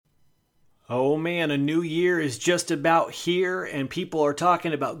Oh man, a new year is just about here and people are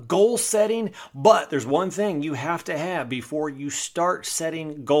talking about goal setting, but there's one thing you have to have before you start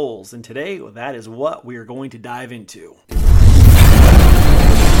setting goals. And today, that is what we are going to dive into.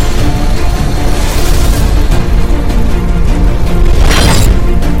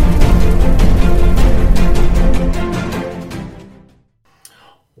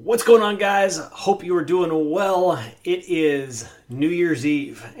 What's going on, guys? Hope you are doing well. It is New Year's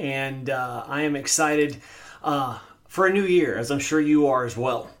Eve, and I am excited for a new year, as I'm sure you are as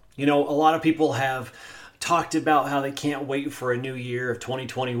well. You know, a lot of people have talked about how they can't wait for a new year of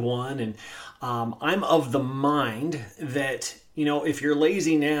 2021, and I'm of the mind that, you know, if you're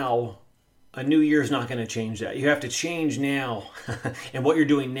lazy now, a new year is not going to change that. You have to change now and what you're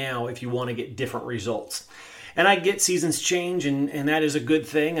doing now if you want to get different results. And I get seasons change, and that is a good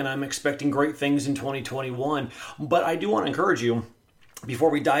thing, and I'm expecting great things in 2021. But I do want to encourage you, before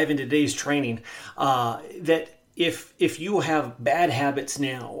we dive into today's training, that if you have bad habits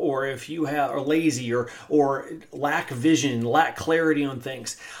now, or if you are lazy or lack vision, lack clarity on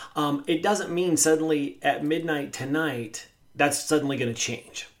things, it doesn't mean suddenly at midnight tonight that's suddenly going to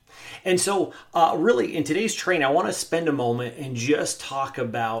change. And so really in today's training, I want to spend a moment and just talk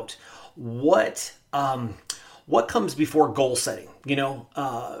about what comes before goal setting. You know,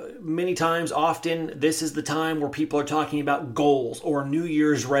 many times, often, this is the time where people are talking about goals or New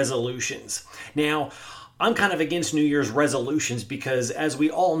Year's resolutions. Now, I'm kind of against New Year's resolutions because, as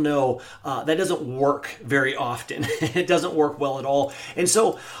we all know, that doesn't work very often. It doesn't work well at all. And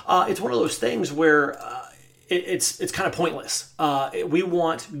so it's one of those things where it's kind of pointless. We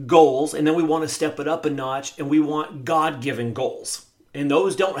want goals, and then we want to step it up a notch, and we want God-given goals. And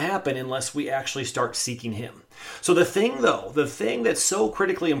those don't happen unless we actually start seeking Him. So the thing that's so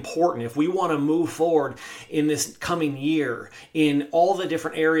critically important if we want to move forward in this coming year in all the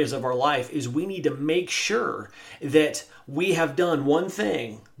different areas of our life is we need to make sure that we have done one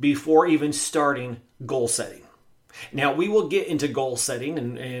thing before even starting goal setting. Now, we will get into goal setting,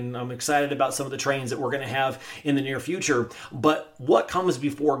 and I'm excited about some of the trainings that we're going to have in the near future, but what comes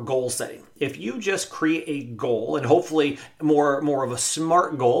before goal setting? If you just create a goal, and hopefully more of a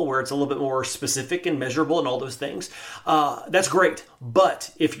SMART goal, where it's a little bit more specific and measurable and all those things, that's great. But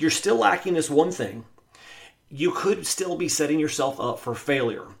if you're still lacking this one thing, you could still be setting yourself up for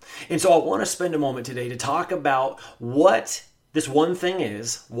failure. And so I want to spend a moment today to talk about what this one thing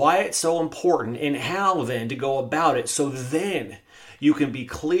is, why it's so important, and how then to go about it so then you can be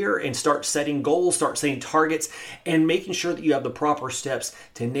clear and start setting goals, start setting targets, and making sure that you have the proper steps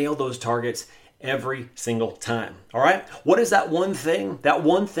to nail those targets every single time. All right? What is that one thing? That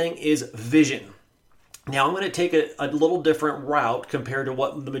one thing is vision. Now, I'm going to take a little different route compared to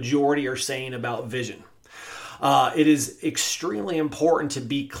what the majority are saying about vision. It is extremely important to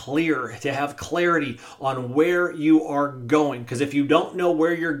be clear, to have clarity on where you are going. Because if you don't know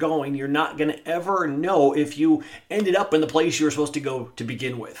where you're going, you're not going to ever know if you ended up in the place you were supposed to go to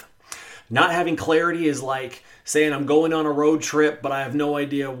begin with. Not having clarity is like saying I'm going on a road trip, but I have no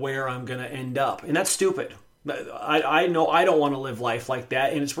idea where I'm going to end up. And that's stupid. I know I don't want to live life like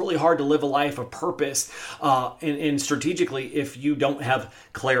that. And it's really hard to live a life of purpose and strategically if you don't have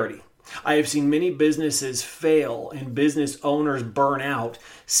clarity. I have seen many businesses fail and business owners burn out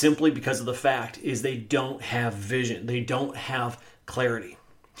simply because of the fact is they don't have vision. They don't have clarity.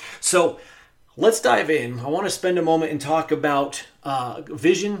 So let's dive in. I want to spend a moment and talk about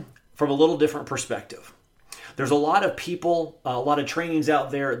vision from a little different perspective. There's a lot of people, a lot of trainings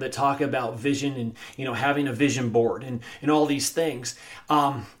out there that talk about vision and, you know, having a vision board and all these things.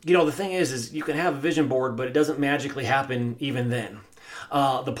 You know, the thing is you can have a vision board, but it doesn't magically happen even then.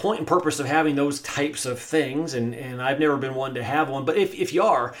 The point and purpose of having those types of things, and I've never been one to have one, but if you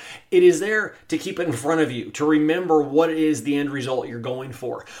are, it is there to keep it in front of you, to remember what it is the end result you're going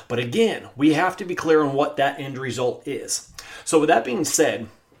for. But again, we have to be clear on what that end result is. So with that being said,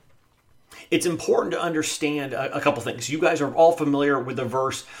 it's important to understand a couple things. You guys are all familiar with the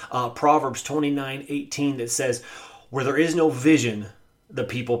verse, Proverbs 29:18, that says, where there is no vision, the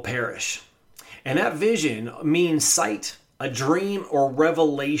people perish. And that vision means sight, a dream or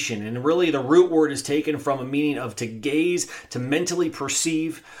revelation. And really the root word is taken from a meaning of to gaze, to mentally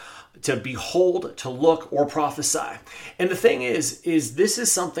perceive, to behold, to look, or prophesy. And the thing is this is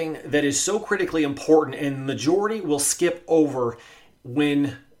something that is so critically important, and the majority will skip over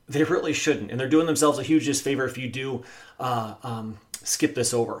when they really shouldn't. And they're doing themselves a huge disfavor if you do skip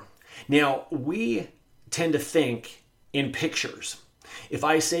this over. Now, we tend to think in pictures. If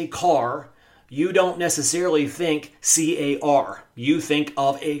I say car, you don't necessarily think CAR. You think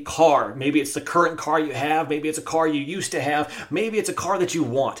of a car. Maybe it's the current car you have. Maybe it's a car you used to have. Maybe it's a car that you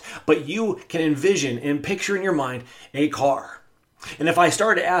want. But you can envision and picture in your mind a car. And if I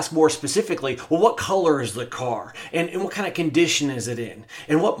started to ask more specifically, well, what color is the car? And what kind of condition is it in?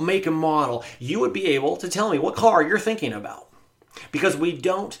 And what make and model? You would be able to tell me what car you're thinking about. Because we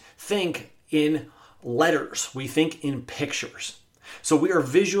don't think in letters. We think in pictures. So we are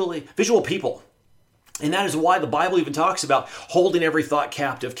visual people. And that is why the Bible even talks about holding every thought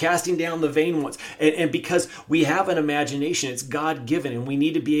captive, casting down the vain ones. And because we have an imagination, it's God-given, and we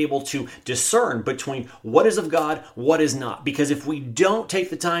need to be able to discern between what is of God, what is not. Because if we don't take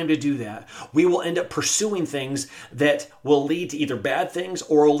the time to do that, we will end up pursuing things that will lead to either bad things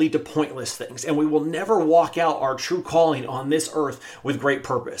or will lead to pointless things. And we will never walk out our true calling on this earth with great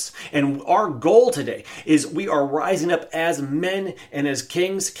purpose. And our goal today is we are rising up as men and as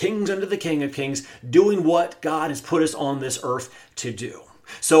kings under the King of Kings, doing what God has put us on this earth to do.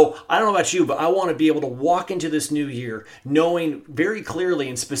 So I don't know about you, but I want to be able to walk into this new year knowing very clearly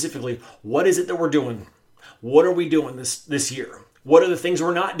and specifically what is it that we're doing? What are we doing this year? What are the things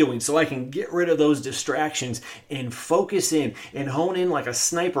we're not doing so I can get rid of those distractions and focus in and hone in like a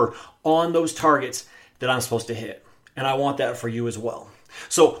sniper on those targets that I'm supposed to hit. And I want that for you as well.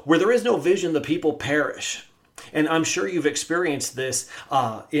 So where there is no vision, the people perish. And I'm sure you've experienced this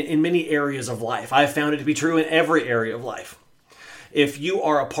in many areas of life. I've found it to be true in every area of life. If you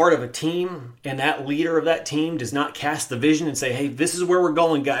are a part of a team and that leader of that team does not cast the vision and say, hey, this is where we're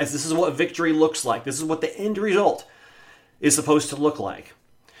going, guys. This is what victory looks like. This is what the end result is supposed to look like.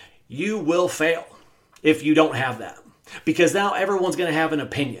 You will fail if you don't have that. Because now everyone's going to have an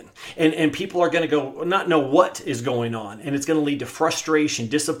opinion. And people are going to not know what is going on. And it's going to lead to frustration,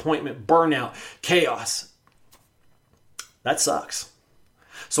 disappointment, burnout, chaos. That sucks.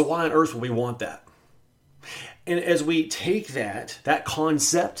 So why on earth would we want that? And as we take that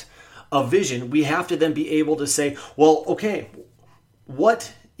concept of vision, we have to then be able to say, well, okay,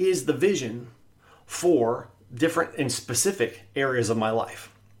 what is the vision for different and specific areas of my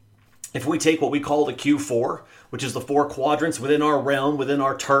life? If we take what we call the Q4, which is the 4 quadrants within our realm, within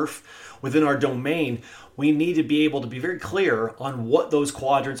our turf, within our domain, we need to be able to be very clear on what those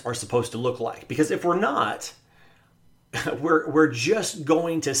quadrants are supposed to look like. Because if we're not, we're just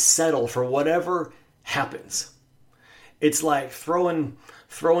going to settle for whatever happens. It's like throwing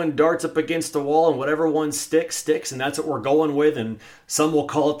darts up against the wall, and whatever one sticks, and that's what we're going with, and some will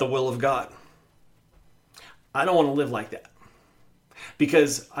call it the will of God. I don't want to live like that.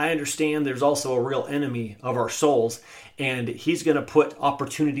 Because I understand there's also a real enemy of our souls, and he's going to put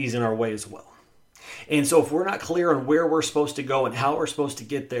opportunities in our way as well. And so if we're not clear on where we're supposed to go and how we're supposed to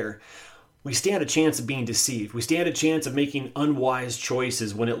get there, we stand a chance of being deceived. We stand a chance of making unwise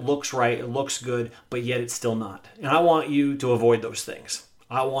choices when it looks right, it looks good, but yet it's still not. And I want you to avoid those things.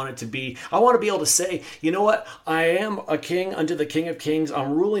 I want to be able to say, you know what? I am a king unto the King of Kings.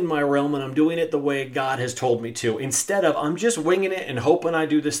 I'm ruling my realm and I'm doing it the way God has told me to. Instead of, I'm just winging it and hoping I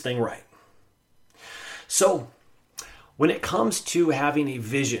do this thing right. So when it comes to having a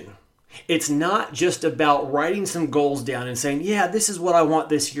vision, it's not just about writing some goals down and saying, yeah, this is what I want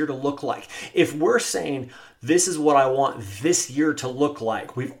this year to look like. If we're saying, this is what I want this year to look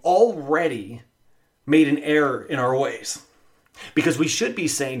like, we've already made an error in our ways. Because we should be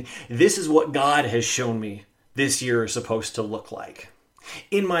saying, this is what God has shown me this year is supposed to look like.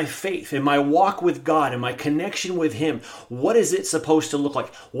 In my faith, in my walk with God, in my connection with Him, what is it supposed to look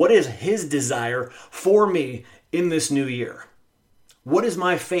like? What is His desire for me in this new year? What is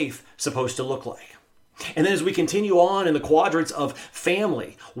my faith supposed to look like? And then as we continue on in the quadrants of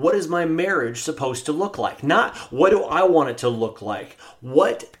family, what is my marriage supposed to look like? Not what do I want it to look like?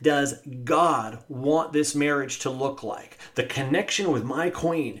 What does God want this marriage to look like? The connection with my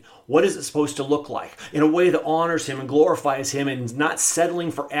queen, what is it supposed to look like? In a way that honors Him and glorifies Him and is not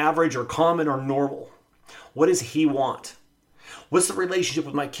settling for average or common or normal. What does He want? What's the relationship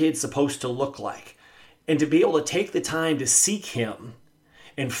with my kids supposed to look like? And to be able to take the time to seek Him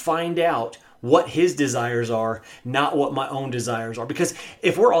and find out what His desires are, not what my own desires are. Because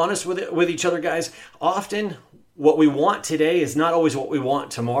if we're honest with each other, guys, often what we want today is not always what we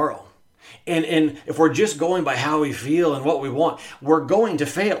want tomorrow. And if we're just going by how we feel and what we want, we're going to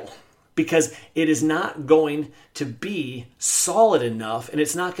fail. Because it is not going to be solid enough, and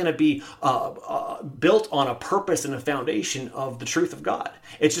it's not going to be built on a purpose and a foundation of the truth of God.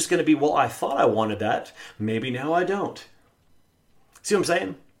 It's just going to be, well, I thought I wanted that. Maybe now I don't. See what I'm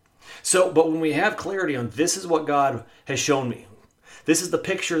saying? So, but when we have clarity on this is what God has shown me, this is the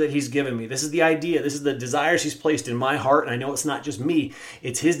picture that He's given me, this is the idea, this is the desires He's placed in my heart, and I know it's not just me,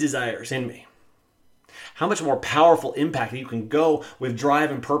 it's His desires in me. how much more powerful impact you can go with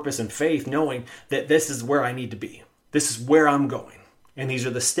drive and purpose and faith, knowing that this is where I need to be. This is where I'm going. And these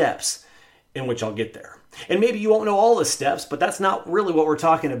are the steps in which I'll get there. And maybe you won't know all the steps, but that's not really what we're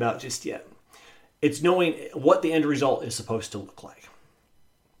talking about just yet. It's knowing what the end result is supposed to look like.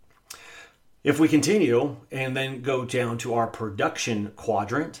 If we continue and then go down to our production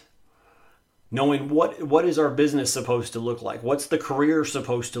quadrant, knowing what is our business supposed to look like? What's the career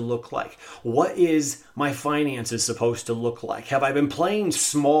supposed to look like? What is my finances supposed to look like? Have I been playing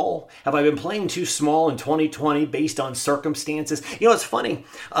small? Have I been playing too small in 2020 based on circumstances? You know, it's funny.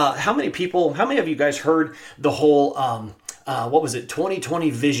 How many of you guys heard the whole, 2020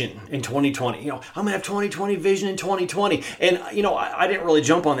 vision in 2020? You know, I'm going to have 2020 vision in 2020. And, you know, I didn't really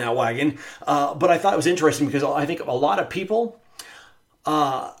jump on that wagon, but I thought it was interesting because I think a lot of people,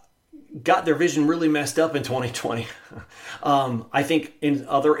 got their vision really messed up in 2020. I think in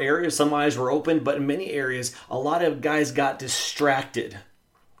other areas, some eyes were open, but in many areas, a lot of guys got distracted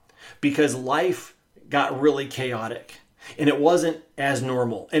because life got really chaotic and it wasn't as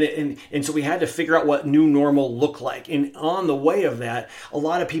normal. And so we had to figure out what new normal looked like. And on the way of that, a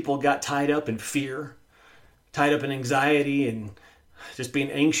lot of people got tied up in fear, tied up in anxiety and just being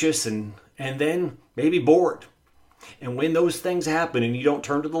anxious and then maybe bored. And when those things happen and you don't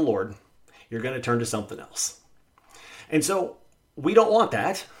turn to the Lord, you're going to turn to something else. And so we don't want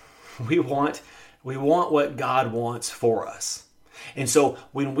that. We want what God wants for us. And so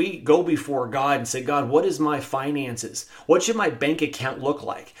when we go before God and say, God, what is my finances? What should my bank account look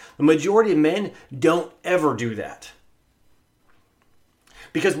like? The majority of men don't ever do that.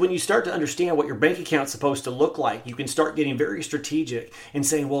 Because when you start to understand what your bank account's supposed to look like, you can start getting very strategic and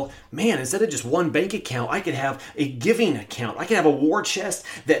saying, well, man, instead of just one bank account, I could have a giving account. I could have a war chest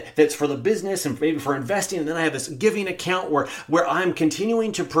that's for the business and maybe for investing. And then I have this giving account where I'm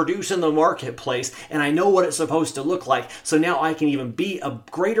continuing to produce in the marketplace and I know what it's supposed to look like. So now I can even be a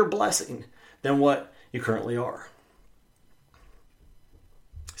greater blessing than what you currently are.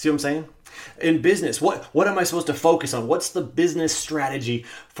 See what I'm saying? In business, what am I supposed to focus on? What's the business strategy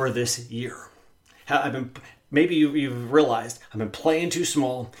for this year? Maybe you've realized I've been playing too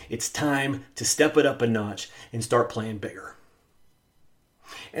small. It's time to step it up a notch and start playing bigger.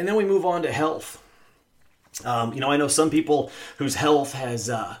 And then we move on to health. I know some people whose health has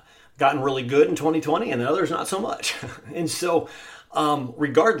gotten really good in 2020 and others not so much. And so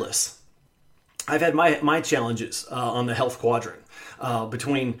regardless, I've had my challenges on the health quadrant.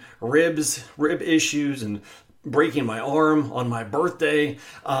 Between rib issues and breaking my arm on my birthday.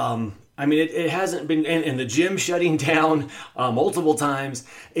 It hasn't been, and the gym shutting down multiple times.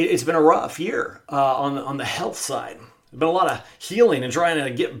 It's been a rough year on the health side. There's been a lot of healing and trying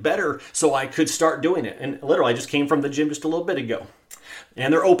to get better so I could start doing it. And literally, I just came from the gym just a little bit ago.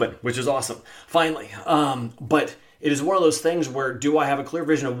 And they're open, which is awesome, finally. But it is one of those things where do I have a clear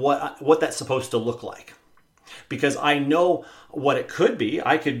vision of what that's supposed to look like? Because I know what it could be.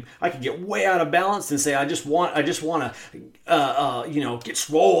 I could get way out of balance and say I just want to get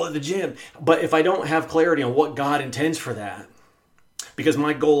swole at the gym. But if I don't have clarity on what God intends for that, because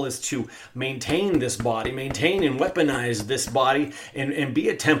my goal is to maintain this body, maintain and weaponize this body, and be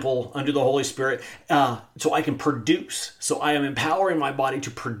a temple under the Holy Spirit, so I can produce. So I am empowering my body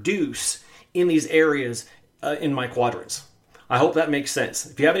to produce in these areas in my quadrants. I hope that makes sense.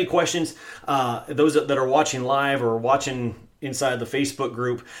 If you have any questions, those that are watching live or watching inside the Facebook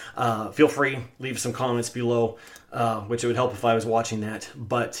group, feel free, leave some comments below, which it would help if I was watching that.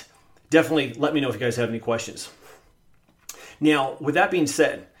 But definitely let me know if you guys have any questions. Now, with that being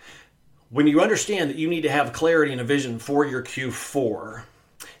said, when you understand that you need to have clarity and a vision for your Q4,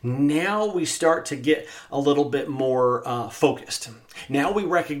 now we start to get a little bit more focused. Now we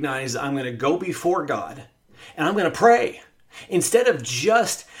recognize I'm going to go before God and I'm going to pray. Instead of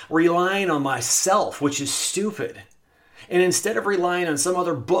just relying on myself, which is stupid, and instead of relying on some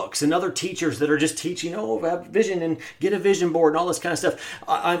other books and other teachers that are just teaching, have vision and get a vision board and all this kind of stuff,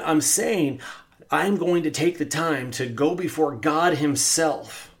 I'm saying I'm going to take the time to go before God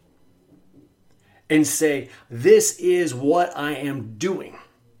Himself and say, this is what I am doing.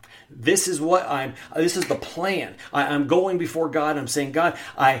 This is the plan. I'm going before God. I'm saying, God,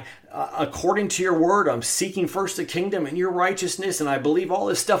 according to your word, I'm seeking first the kingdom and your righteousness, and I believe all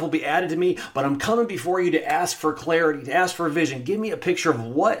this stuff will be added to me, but I'm coming before you to ask for clarity, to ask for vision. Give me a picture of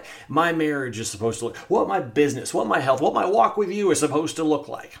what my marriage is supposed to look, what my business, what my health, what my walk with you is supposed to look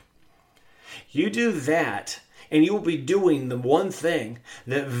like. You do that, and you will be doing the one thing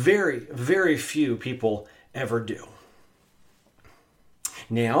that very, very few people ever do.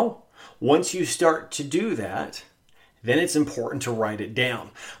 Now, once you start to do that, then it's important to write it down.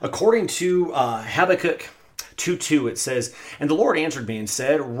 According to Habakkuk 2:2, it says, "And the Lord answered me and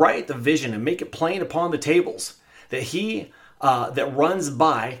said, write the vision and make it plain upon the tables, that he that runs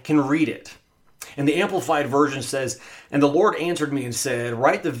by can read it." And the Amplified Version says, "And the Lord answered me and said,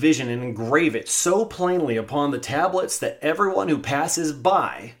 write the vision and engrave it so plainly upon the tablets that everyone who passes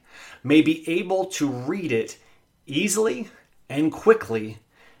by may be able to read it easily and quickly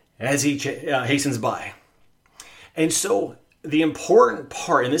as he hastens by." And so the important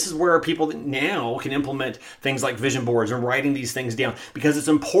part, and this is where people now can implement things like vision boards and writing these things down, because it's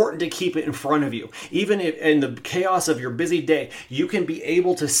important to keep it in front of you. Even if, in the chaos of your busy day, you can be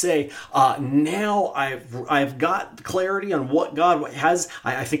able to say, now I've got clarity on what God has.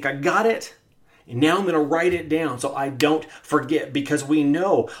 I think I got it. And now I'm going to write it down so I don't forget, because we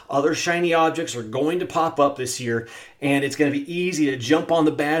know other shiny objects are going to pop up this year, and it's going to be easy to jump on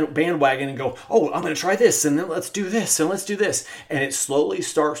the bandwagon and go, oh, I'm going to try this, and then let's do this, and let's do this. And it slowly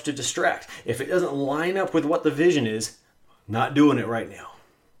starts to distract. If it doesn't line up with what the vision is, not doing it right now.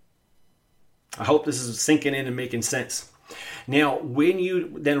 I hope this is sinking in and making sense. Now, when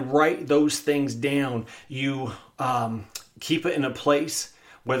you then write those things down, you keep it in a place,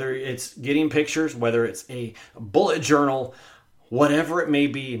 whether it's getting pictures, whether it's a bullet journal, whatever it may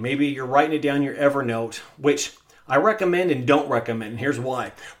be. Maybe you're writing it down in your Evernote, which I recommend and don't recommend. Here's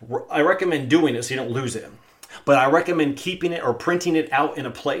why. I recommend doing it so you don't lose it. But I recommend keeping it or printing it out in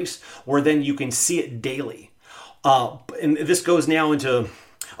a place where then you can see it daily. And this goes now into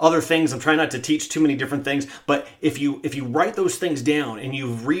other things. I'm trying not to teach too many different things, but if you write those things down and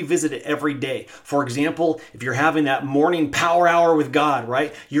you revisit it every day, for example, if you're having that morning power hour with God,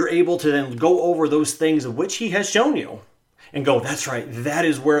 right, you're able to then go over those things of which He has shown you and go, that's right, that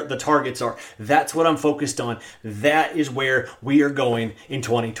is where the targets are. That's what I'm focused on. That is where we are going in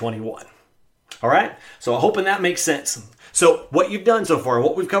 2021. All right? So I'm hoping that makes sense. So what you've done so far,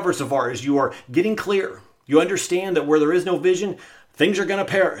 what we've covered so far, is you are getting clear. You understand that where there is no vision, things are going to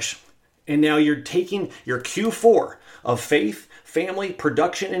perish. And now you're taking your Q4 of faith, family,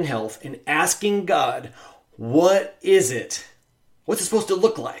 production, and health and asking God, what is it? What's it supposed to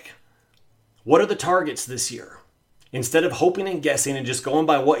look like? What are the targets this year? Instead of hoping and guessing and just going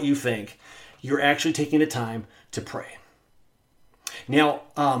by what you think, you're actually taking the time to pray. Now,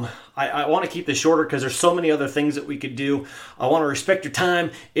 I want to keep this shorter because there's so many other things that we could do. I want to respect your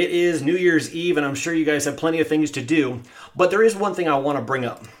time. It is New Year's Eve, and I'm sure you guys have plenty of things to do. But there is one thing I want to bring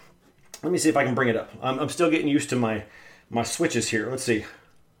up. Let me see if I can bring it up. I'm still getting used to my switches here. Let's see.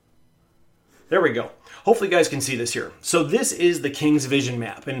 There we go. Hopefully you guys can see this here. So this is the King's Vision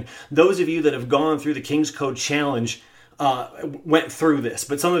Map. And those of you that have gone through the King's Code Challenge went through this.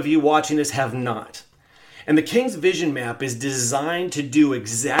 But some of you watching this have not. And the King's Vision Map is designed to do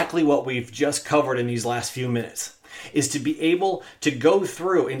exactly what we've just covered in these last few minutes, is to be able to go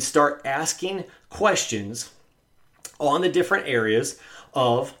through and start asking questions on the different areas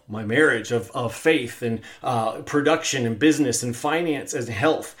of my marriage, of faith and production and business and finance and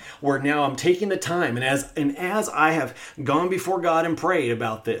health, where now I'm taking the time, and as I have gone before God and prayed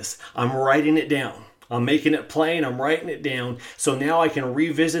about this, I'm writing it down. I'm making it plain, I'm writing it down, so now I can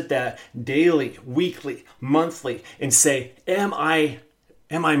revisit that daily, weekly, monthly, and say, am I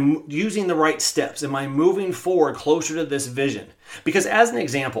using the right steps? Am I moving forward closer to this vision? Because as an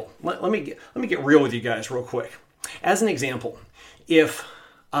example, let me get real with you guys real quick. As an example, if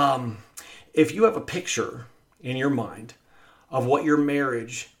you have a picture in your mind of what your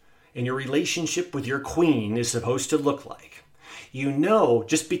marriage and your relationship with your queen is supposed to look like, you know,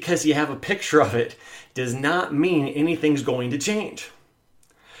 just because you have a picture of it does not mean anything's going to change.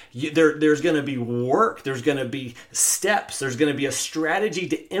 There's going to be work, there's going to be steps, there's going to be a strategy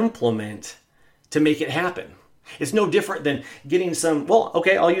to implement to make it happen. It's no different than getting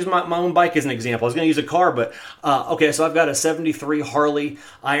I'll use my own bike as an example. I was going to use a car, but so I've got a 73 Harley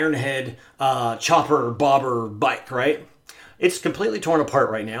Ironhead chopper bobber bike, right? It's completely torn apart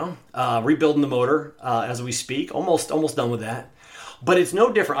right now, rebuilding the motor as we speak, almost done with that. But it's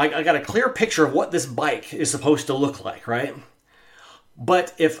no different. I got a clear picture of what this bike is supposed to look like, right?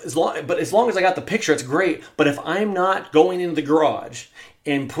 But as long as I got the picture, it's great. But if I'm not going into the garage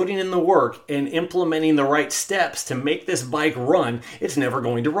and putting in the work and implementing the right steps to make this bike run, it's never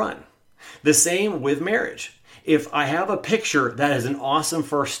going to run. The same with marriage. If I have a picture, that is an awesome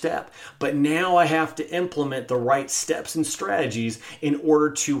first step, but now I have to implement the right steps and strategies in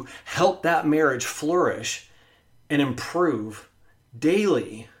order to help that marriage flourish and improve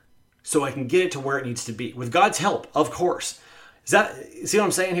daily so I can get it to where it needs to be. With God's help, of course. See what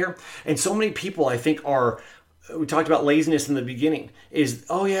I'm saying here? And so many people, I think, are we talked about laziness in the beginning, is,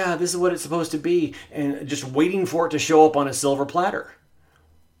 oh yeah, this is what it's supposed to be, and just waiting for it to show up on a silver platter.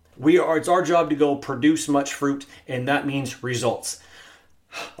 It's our job to go produce much fruit, and that means results.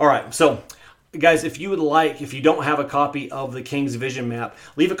 All right, so guys, if you don't have a copy of the King's Vision Map,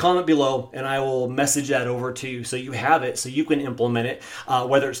 leave a comment below and I will message that over to you so you have it, so you can implement it,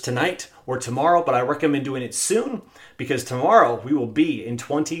 whether it's tonight or tomorrow, but I recommend doing it soon because tomorrow we will be in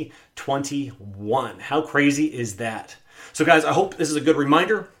 2021. How crazy is that? So guys, I hope this is a good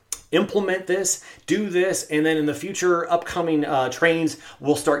reminder. Implement this, do this, and then in the future upcoming trainings,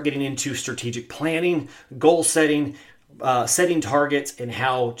 we'll start getting into strategic planning, goal setting, setting targets, and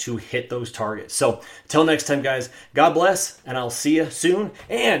how to hit those targets. So until next time, guys, God bless, and I'll see you soon,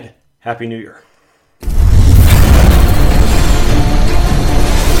 and Happy New Year.